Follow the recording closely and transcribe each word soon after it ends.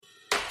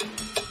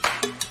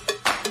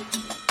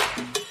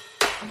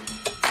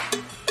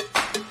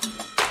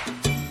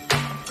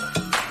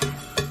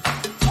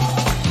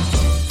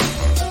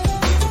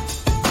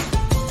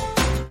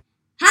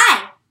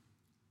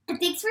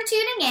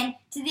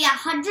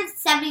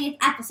170th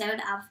episode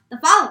of The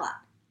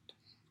Follow-Up.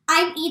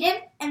 I'm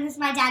Eden, and this is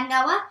my dad,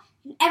 Noah.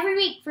 And every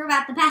week for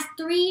about the past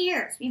 3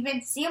 years, we've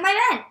been sitting on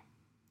my bed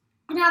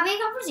and having a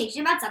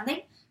conversation about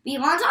something we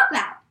want to talk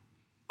about.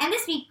 And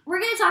this week, we're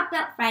going to talk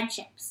about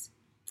friendships.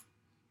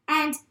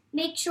 And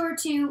make sure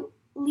to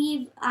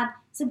leave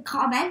some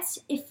comments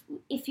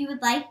if you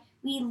would like.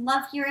 We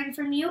love hearing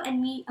from you,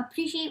 and we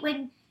appreciate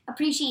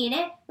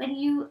it when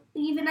you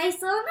leave a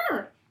nice little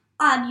note.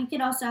 You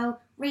can also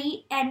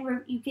rate and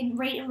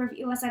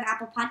review us on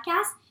Apple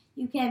Podcasts.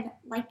 You can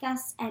like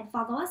us and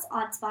follow us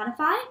on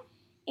Spotify,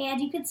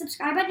 and you can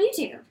subscribe on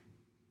YouTube.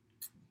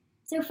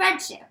 So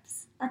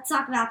friendships, let's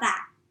talk about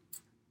that.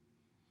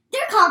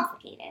 They're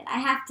complicated, I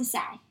have to say.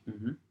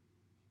 Mm-hmm.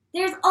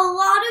 There's a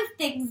lot of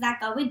things that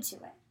go into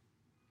it.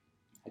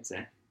 I'd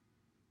say.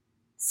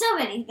 So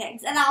many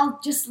things, and I'll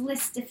just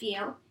list a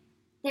few.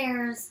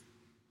 There's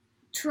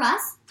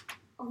trust,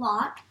 a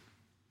lot.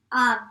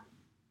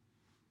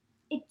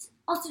 It's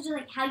also just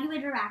like how you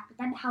interact with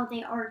them, how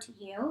they are to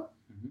you.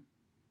 Mm-hmm.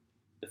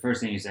 The first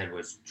thing you said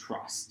was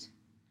trust.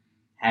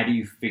 How do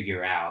you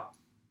figure out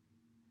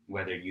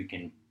whether you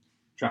can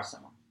trust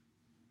someone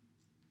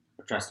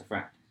or trust a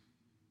friend?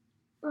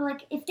 Or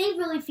like if they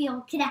really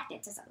feel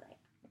connected to something.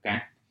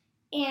 Okay.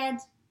 And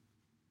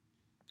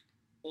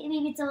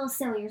maybe it's a little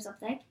silly or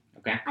something.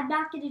 Okay. I'm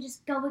not going to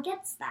just go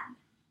against them.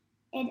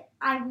 And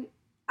I'm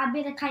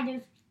going to kind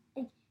of,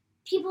 like,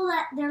 people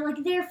that, they're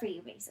like there for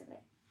you, basically.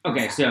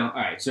 Okay, so, all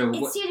right. So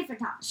it's two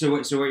different topics. So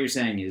what you're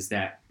saying is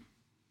that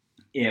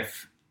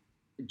if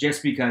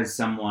just because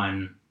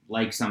someone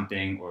likes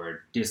something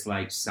or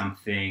dislikes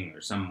something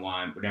or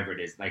someone, whatever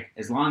it is, like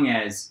as long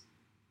as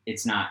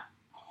it's not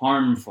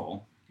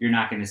harmful, you're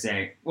not going to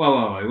say,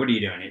 whoa, what are you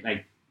doing?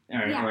 Like,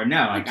 or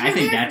no, like I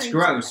think that's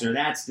gross or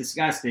that's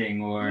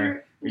disgusting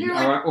or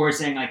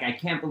saying like I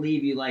can't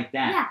believe you like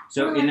that. Yeah,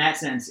 so in that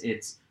sense,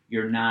 it's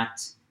you're not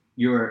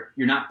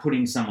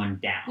putting someone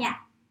down. Yeah.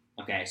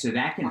 Okay, so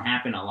that can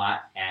happen a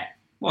lot at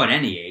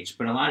any age,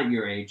 but a lot at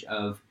your age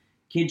of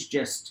kids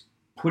just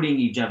putting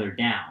each other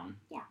down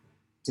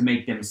to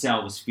make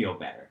themselves feel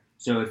better.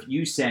 So if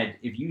you said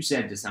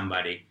to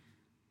somebody,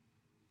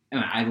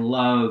 I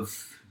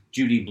love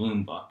Judy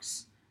Blume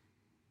books,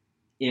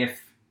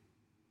 if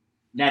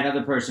that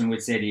other person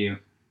would say to you,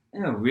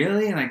 oh,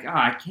 really? Like, oh,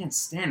 I can't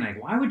stand,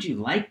 like, why would you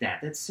like that?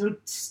 That's so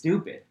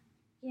stupid.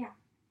 Yeah.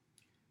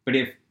 But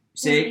if,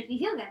 say... Doesn't make me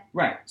feel good.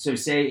 Right. So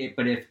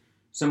but if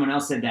someone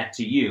else said that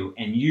to you,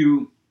 and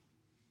you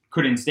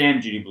couldn't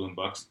stand Judy Blume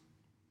books,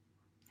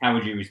 how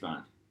would you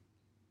respond?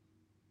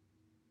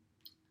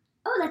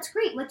 Oh, that's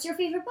great. What's your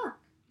favorite book?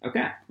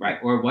 Okay, right.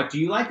 Or what do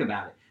you like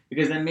about it?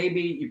 Because then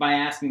maybe by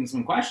asking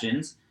some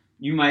questions,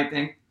 you might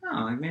think,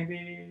 oh, like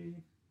maybe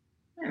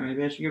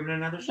I should give it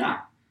another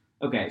shot.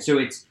 Okay, so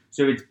it's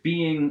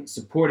being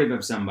supportive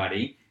of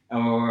somebody,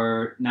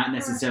 or not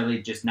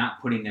necessarily just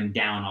not putting them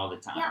down all the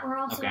time. Yeah, or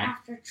also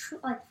after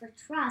for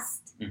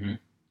trust. Mm-hmm.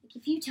 Like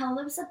if you tell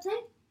them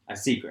something, a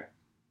secret.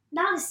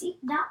 Not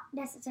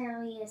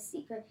necessarily a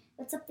secret,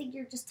 but something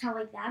you're just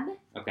telling them.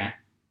 Okay.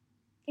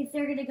 If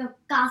they're gonna go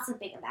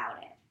gossiping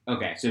about it.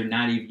 Okay, so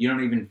you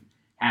don't even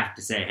have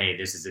to say, hey,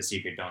 this is a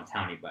secret, don't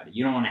tell anybody.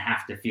 You don't want to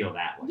have to feel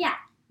that way. Yeah.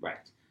 Right.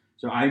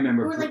 So I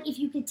remember... Or like if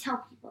you could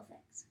tell people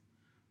things.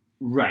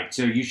 Right,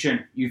 so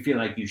you feel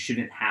like you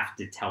shouldn't have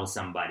to tell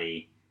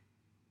somebody,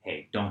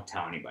 hey, don't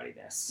tell anybody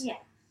this. Yeah.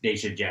 They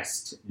should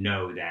just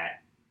know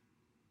that,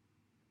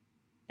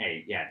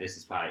 hey, yeah, this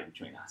is probably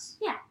between us.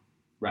 Yeah.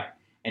 Right.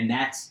 And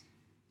that's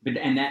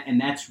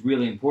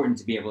really important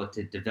to be able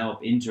to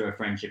develop into a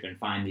friendship and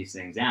find these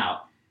things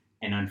out.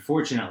 And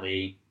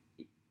unfortunately,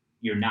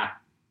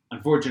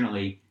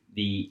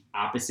 the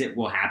opposite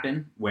will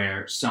happen,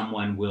 where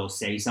someone will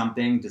say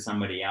something to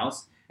somebody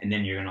else, and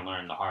then you're going to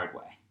learn the hard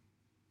way.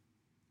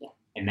 Yeah.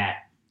 And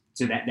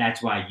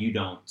that's why you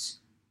don't,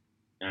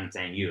 I'm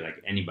saying you,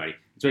 like anybody,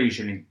 that's why you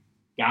shouldn't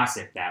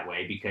gossip that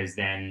way, because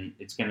then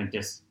it's going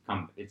to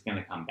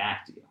come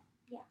back to you.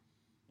 Yeah.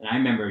 And I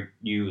remember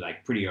you,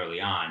 like pretty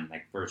early on,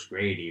 like first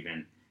grade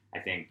even, I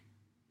think,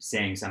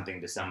 saying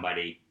something to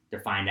somebody to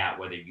find out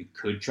whether you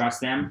could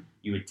trust them.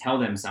 You would tell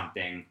them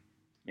something,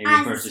 maybe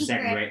first or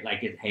second grade,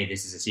 like, hey,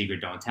 this is a secret,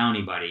 don't tell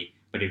anybody,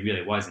 but it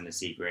really wasn't a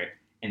secret.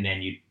 And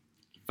then you'd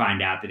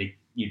find out that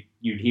you'd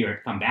hear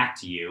it come back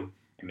to you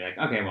and be like,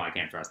 okay, well, I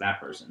can't trust that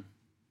person.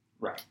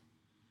 Right.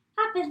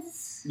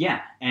 Happens.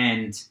 Yeah,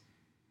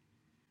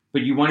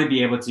 but you want to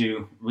be able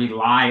to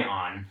rely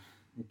on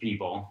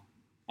people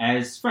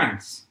as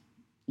friends.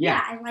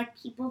 Yeah, I like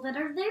people that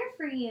are there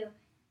for you.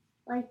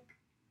 Like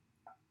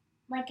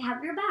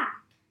have your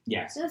back.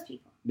 Yes. Those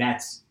people.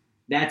 That's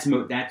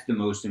the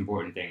most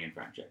important thing in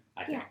friendship,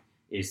 I think.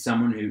 Is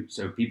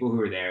people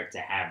who are there to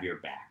have your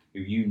back. Who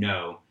you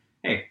know,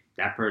 hey,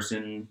 that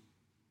person's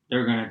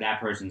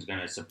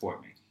gonna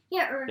support me.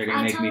 Yeah, or they're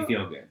gonna make me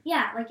feel good.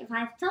 Yeah, like if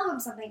I tell them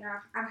something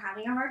or I'm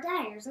having a hard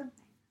day or something.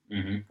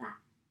 Mm-hmm. That.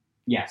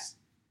 Yes.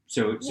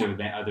 So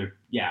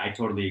I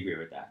totally agree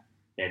with that.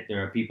 That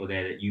there are people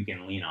there that you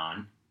can lean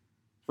on,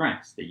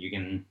 friends that you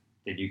can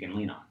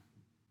lean on.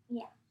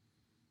 Yeah.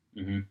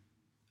 Mm-hmm.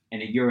 And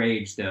at your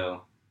age,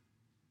 though,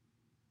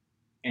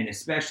 and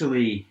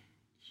especially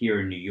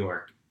here in New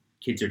York,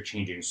 kids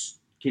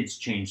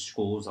change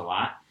schools a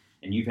lot,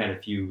 and you've had a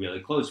few really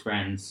close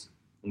friends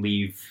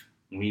leave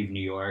New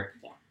York,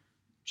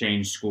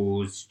 change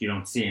schools. You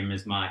don't see them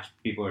as much.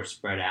 People are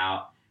spread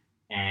out,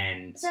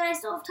 and so I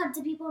still have tons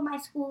of people in my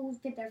school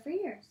who've been there for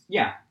years.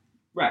 Yeah,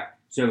 right.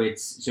 So it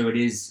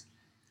is,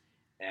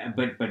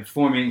 but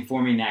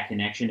forming that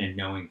connection and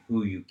knowing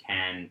who you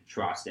can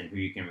trust and who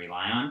you can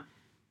rely on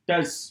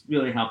does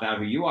really help out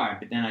who you are.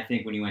 But then I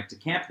think when you went to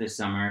camp this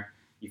summer,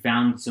 you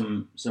found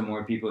some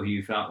more people who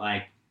you felt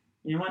like,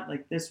 you know what,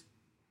 like this,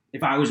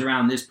 if I was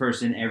around this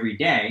person every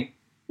day,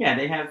 yeah,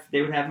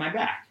 they would have my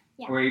back.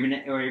 Yeah. Or even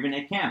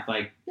at camp,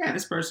 like, yeah,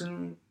 this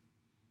person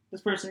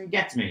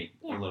gets me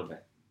a little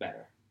bit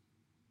better.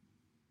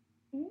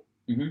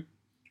 Mm-hmm.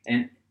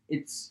 And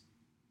it's,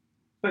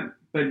 but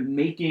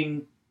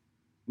making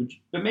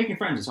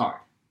friends is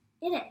hard.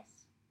 It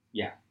is.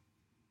 Yeah.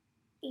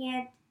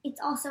 And it's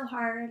also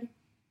hard,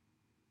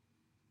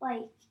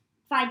 like,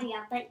 finding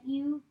out that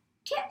you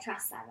can't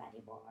trust them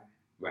anymore.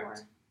 Right. Or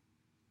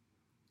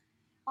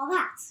all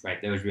that.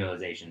 Right. Those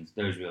realizations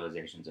are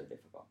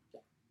difficult.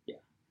 Yeah.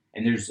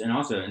 And there's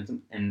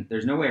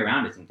no way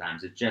around it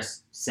sometimes. It's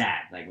just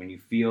sad. Like when you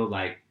feel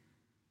like,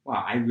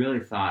 wow, I really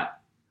thought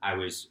I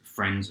was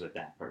friends with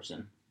that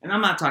person. And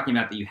I'm not talking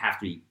about that you have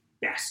to be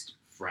best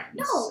friends.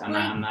 No.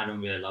 I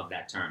don't really love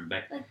that term,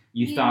 but like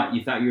you thought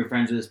you were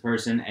friends with this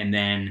person, and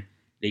then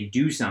they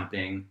do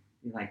something.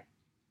 You're like,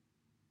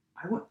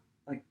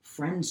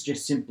 friends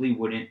just simply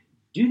wouldn't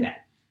do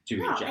that to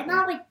each other. No, and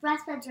not like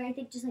best friends or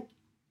anything. Just like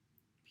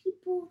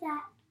people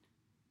that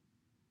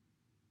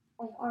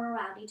are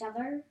around each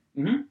other.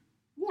 Mm-hmm.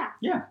 Yeah.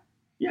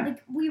 Yeah.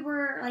 Like we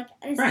were like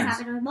this friends. has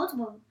happened with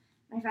multiple of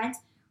my friends.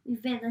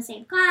 We've been in the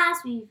same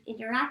class. We've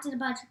interacted a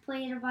bunch.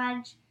 Played a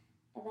bunch,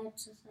 and then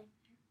it's just like.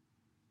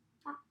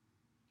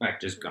 Right,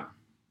 just gone.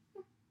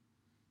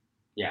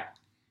 Yeah.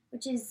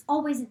 Which is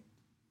always a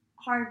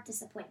hard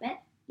disappointment.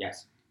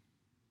 Yes.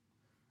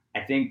 I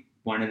think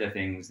one of the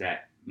things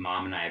that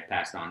Mom and I have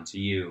passed on to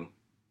you,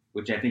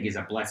 which I think is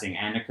a blessing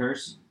and a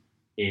curse,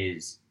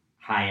 is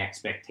high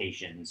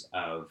expectations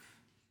of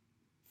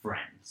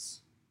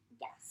friends.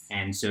 Yes.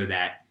 And so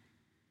that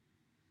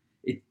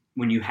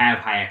when you have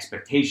high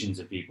expectations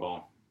of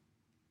people,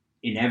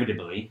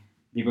 inevitably,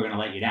 people are going to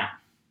let you down.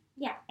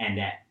 Yeah. And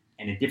at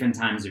different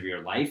times of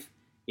your life,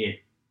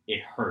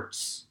 it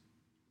hurts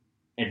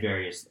at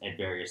various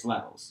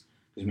levels,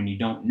 because when you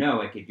don't know,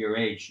 like at your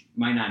age, you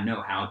might not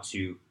know how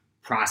to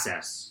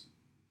process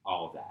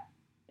all of that.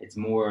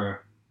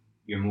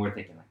 You're more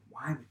thinking like,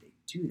 why would they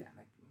do that?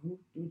 Like, who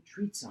would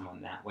treat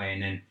someone that way?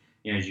 And then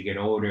as you get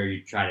older,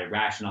 you try to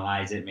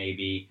rationalize it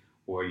maybe,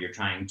 or you're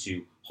trying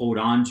to hold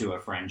on to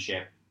a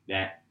friendship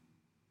that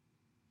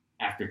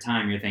after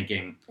time you're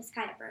thinking, it's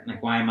kind of broken.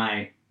 Like, why am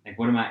I like?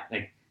 What am I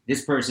like?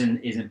 This person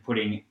isn't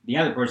putting, the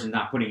other person's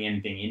not putting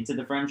anything into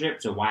the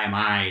friendship, so why am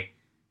I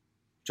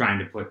trying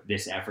to put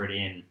this effort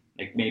in?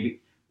 Like maybe,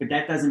 but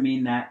that doesn't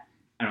mean that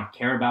I don't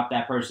care about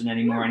that person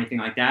anymore or anything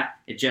like that.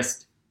 It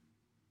just,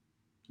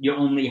 you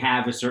only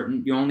have a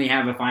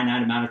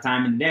finite amount of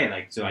time in the day.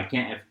 Like, so I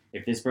can't,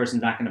 if this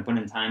person's not going to put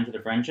in time to the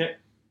friendship,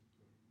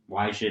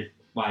 why should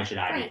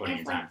I be putting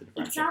in time to the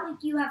friendship? It's not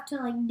like you have to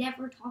like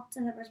never talk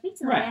to them or speak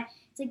to them. Right.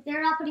 It's like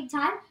they're not putting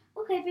time.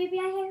 Okay, maybe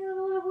I hang out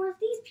a little more with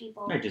these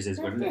people. Right, just is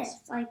what it is.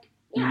 Like,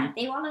 yeah,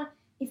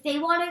 if they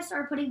want to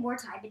start putting more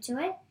time into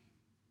it,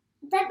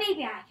 then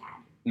maybe I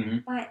can. Mm-hmm.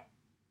 But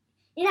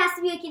it has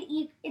to be like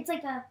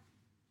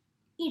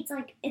it's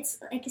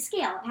like a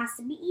scale. It has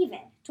to be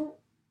even.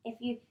 If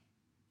you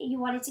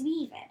want it to be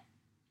even.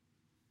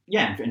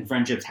 Yeah, and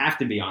friendships have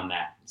to be on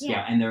that scale.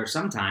 Yeah. And there are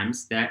some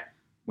times that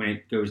when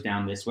it goes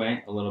down this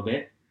way a little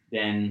bit,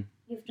 then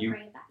you have to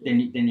bring it back.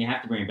 Then you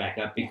have to bring it back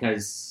up,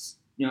 because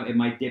it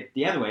might dip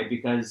the other way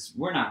because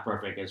we're not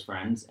perfect as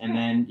friends, and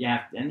then you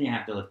have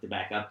to lift it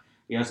back up.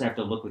 You also have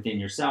to look within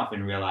yourself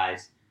and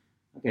realize,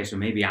 okay, so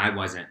maybe I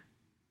wasn't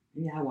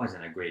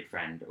a great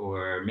friend,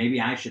 or maybe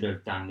I should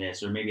have done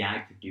this, or maybe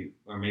I could do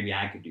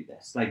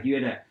this. Like you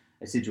had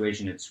a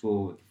situation at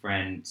school with a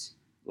friend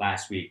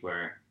last week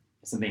where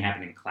something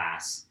happened in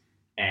class,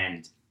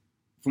 and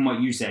from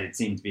what you said, it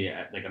seemed to be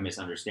a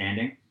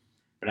misunderstanding.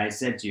 But I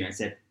said to you,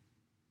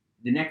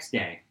 the next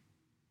day,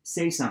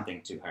 say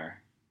something to her,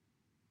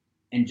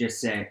 and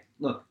just say,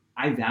 look,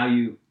 I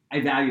value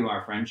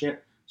our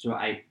friendship, so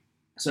I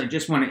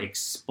just want to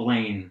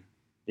explain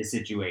the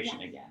situation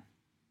again,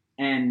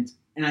 and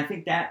I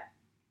think that,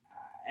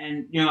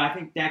 I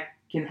think that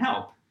can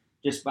help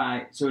just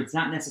by, so it's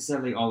not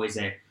necessarily always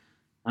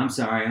I'm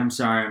sorry.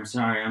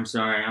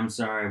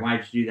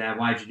 Why'd you do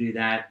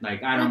that?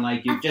 Like, I don't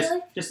like you. Just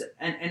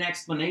an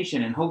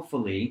explanation, and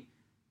hopefully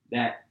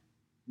that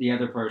the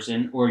other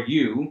person, or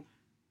you,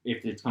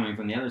 if it's coming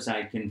from the other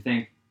side, can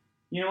think,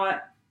 you know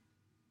what?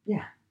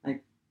 Yeah,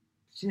 like,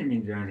 she didn't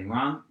mean to do anything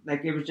wrong.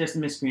 Like, it was just a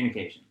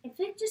miscommunication. If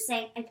you just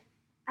say, like,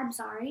 I'm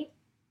sorry,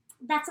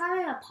 that's not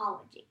an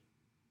apology.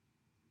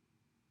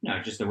 No,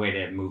 it's just a way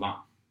to move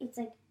on. It's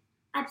like,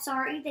 I'm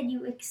sorry that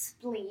you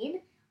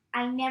explain.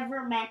 I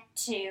never meant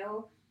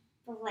to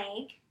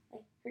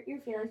hurt your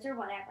feelings or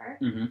whatever.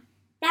 Mm-hmm.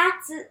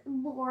 That's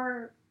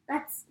more of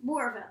an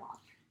apology.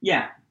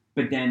 Yeah,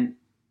 but then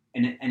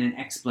an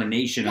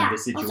explanation of the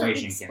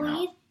situation also can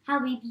help. explain how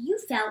maybe you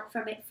felt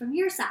from it from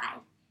your side,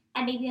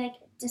 and maybe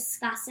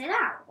discuss it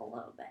out a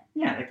little bit.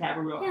 Yeah, have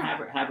a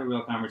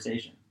real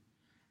conversation.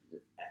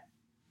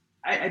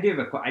 I do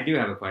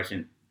have a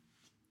question.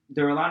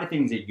 There are a lot of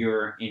things that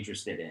you're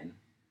interested in.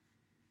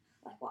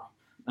 Like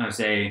what?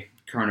 Say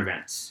current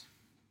events,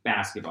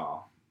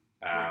 basketball,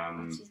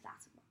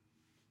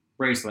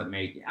 bracelet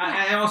making,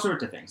 all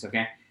sorts of things.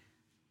 Okay,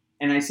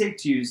 and I say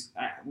to you,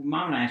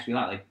 Mom and I ask you a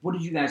lot, what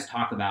did you guys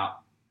talk about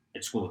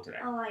at school today?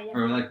 Oh, I know.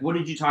 Or what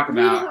did you talk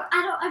about?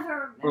 I don't ever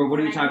remember. Or what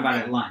did you talk about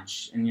at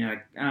lunch? And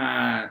you're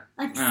stuff.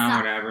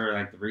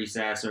 whatever, the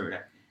recess or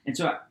whatever. And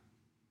so,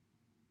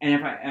 and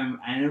if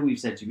I know we've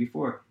said to you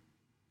before,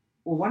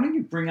 well, why don't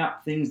you bring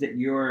up things that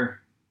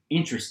you're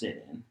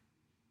interested in?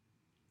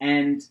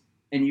 And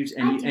you've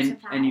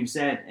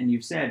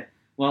said,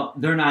 well,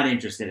 they're not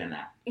interested in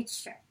that.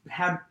 It's true.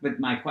 But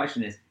my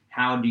question is,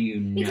 how do you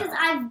know? Because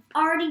I've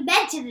already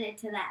mentioned it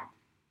to them.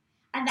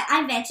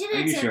 I mentioned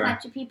it to a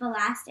bunch of people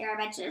last year. I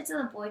mentioned it to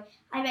the boys.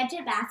 I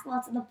mentioned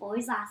basketball to the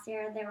boys last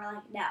year, and they were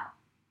like, "No."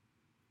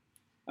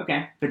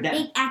 Okay, but that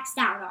they X'd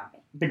out on me.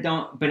 But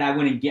I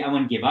wouldn't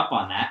give up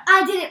on that.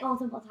 I did it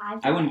multiple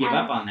times. I wouldn't give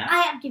up on that.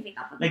 I am giving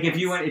up on that. If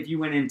you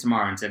went in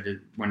tomorrow and said to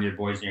one of the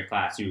boys in your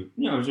class who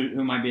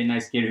might be a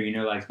nice kid who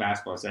likes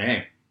basketball, say,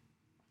 "Hey,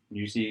 did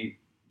you see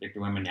Victor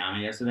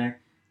Wembanyama yesterday?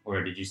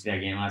 Or did you see that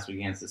game last week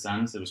against the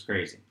Suns? It was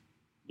crazy.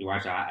 You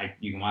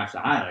can watch the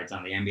highlights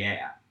on the NBA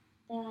app."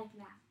 They're like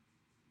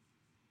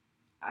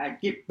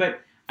that.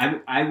 But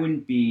I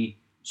wouldn't be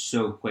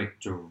so quick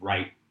to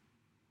write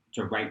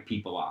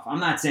people off.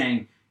 I'm not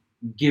saying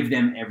give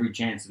them every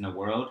chance in the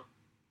world,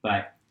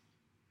 but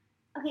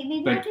okay,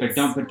 maybe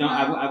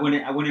I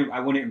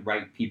wouldn't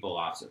write people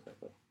off so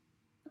quickly.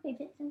 Okay,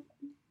 but no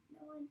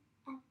one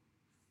else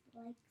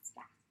likes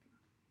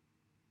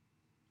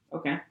basketball.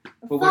 Okay,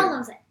 or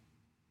follows it.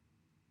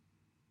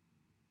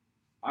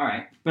 All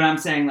right, but I'm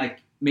saying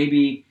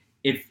maybe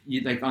if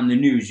you on the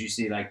news you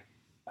see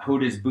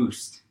Hoda's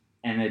Boost,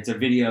 and it's a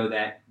video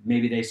that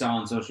maybe they saw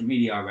on social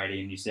media already,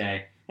 and you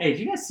say, "Hey,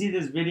 did you guys see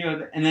this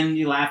video?" And then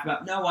you laugh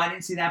about, "No, I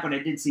didn't see that, but I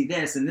did see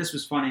this, and this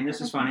was funny, and this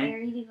was funny." A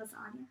bear eating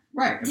lasagna.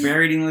 Right, a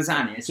bear eating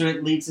lasagna. So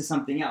it leads to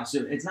something else.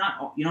 So it's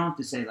not, you don't have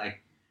to say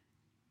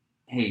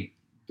 "Hey,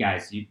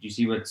 guys, you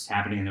see what's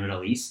happening in the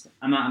Middle East?"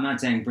 I'm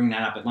not saying bring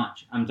that up at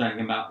lunch. I'm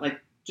talking about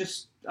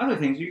just other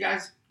things you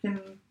guys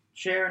can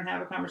share and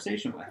have a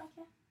conversation with.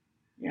 Okay.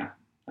 Yeah,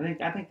 I think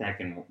that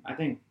can. I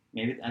think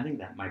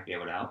that might be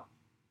able to help.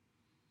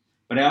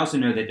 But I also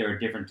know that there are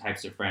different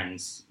types of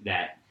friends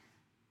that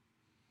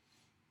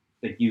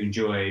you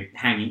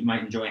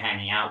might enjoy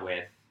hanging out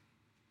with,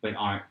 but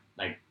aren't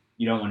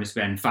you don't want to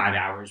spend 5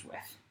 hours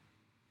with.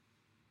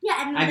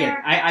 Yeah, and I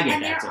get that.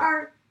 And there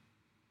are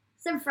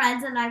some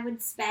friends that I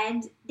would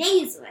spend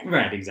days with.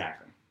 Right,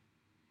 exactly.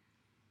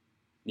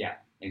 Yeah,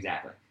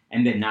 exactly.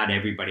 And then not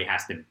everybody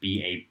has to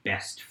be a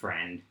best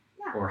friend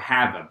or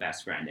have a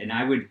best friend. And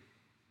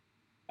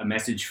a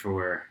message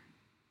for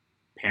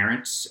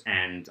parents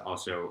and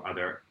also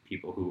other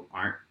people who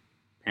aren't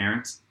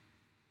parents,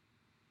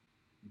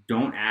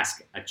 don't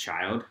ask a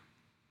child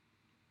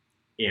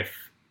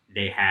if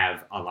they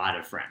have a lot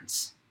of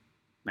friends.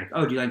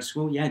 "Oh, do you like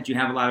school? Yeah. Do you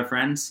have a lot of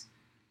friends?"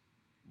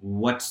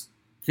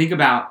 Think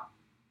about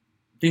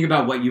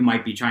what you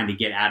might be trying to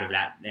get out of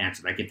that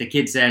answer. If the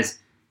kid says,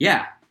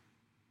 "Yeah,"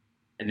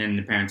 and then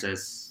the parent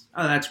says,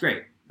 "Oh, that's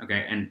great."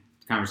 Okay, and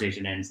the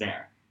conversation ends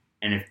there.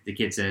 And if the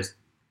kid says,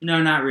 "No,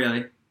 not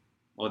really,"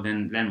 well,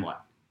 then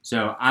what?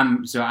 So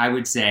I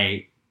would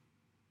say,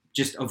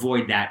 just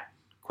avoid that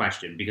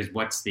question, because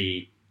what's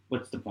the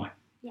point?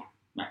 Yeah.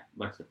 Right.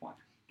 What's the point?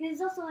 Because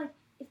it's also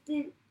if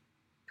the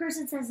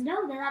person says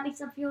no, then that makes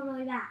them feel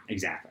really bad.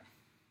 Exactly.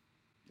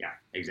 Yeah.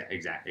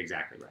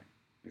 Exactly right.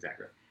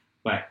 Exactly right.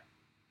 But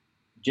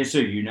just so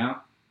you know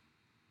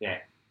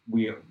that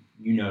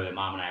that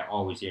Mom and I are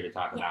always here to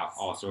talk about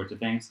all sorts of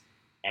things,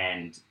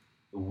 and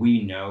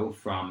we know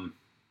from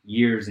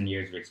years and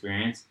years of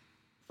experience,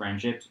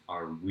 friendships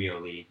are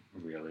really,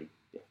 really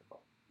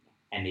difficult,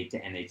 and they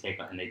take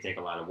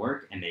a lot of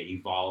work, and they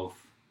evolve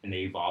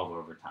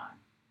over time.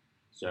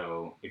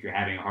 So if you're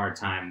having a hard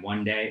time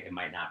one day, it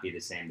might not be the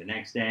same the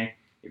next day.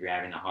 If you're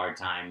having a hard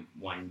time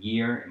 1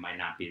 year, it might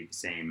not be the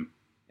same.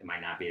 It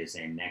might not be the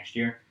same next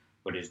year.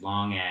 But as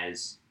long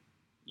as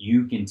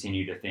you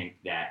continue to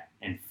think that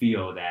and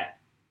feel that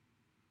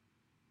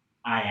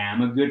I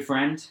am a good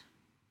friend,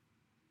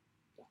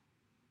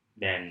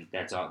 then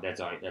that's all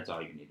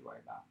you need to worry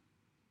about.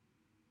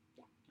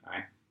 All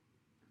right.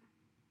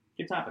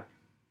 Good topic.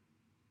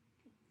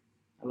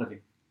 I love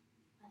you.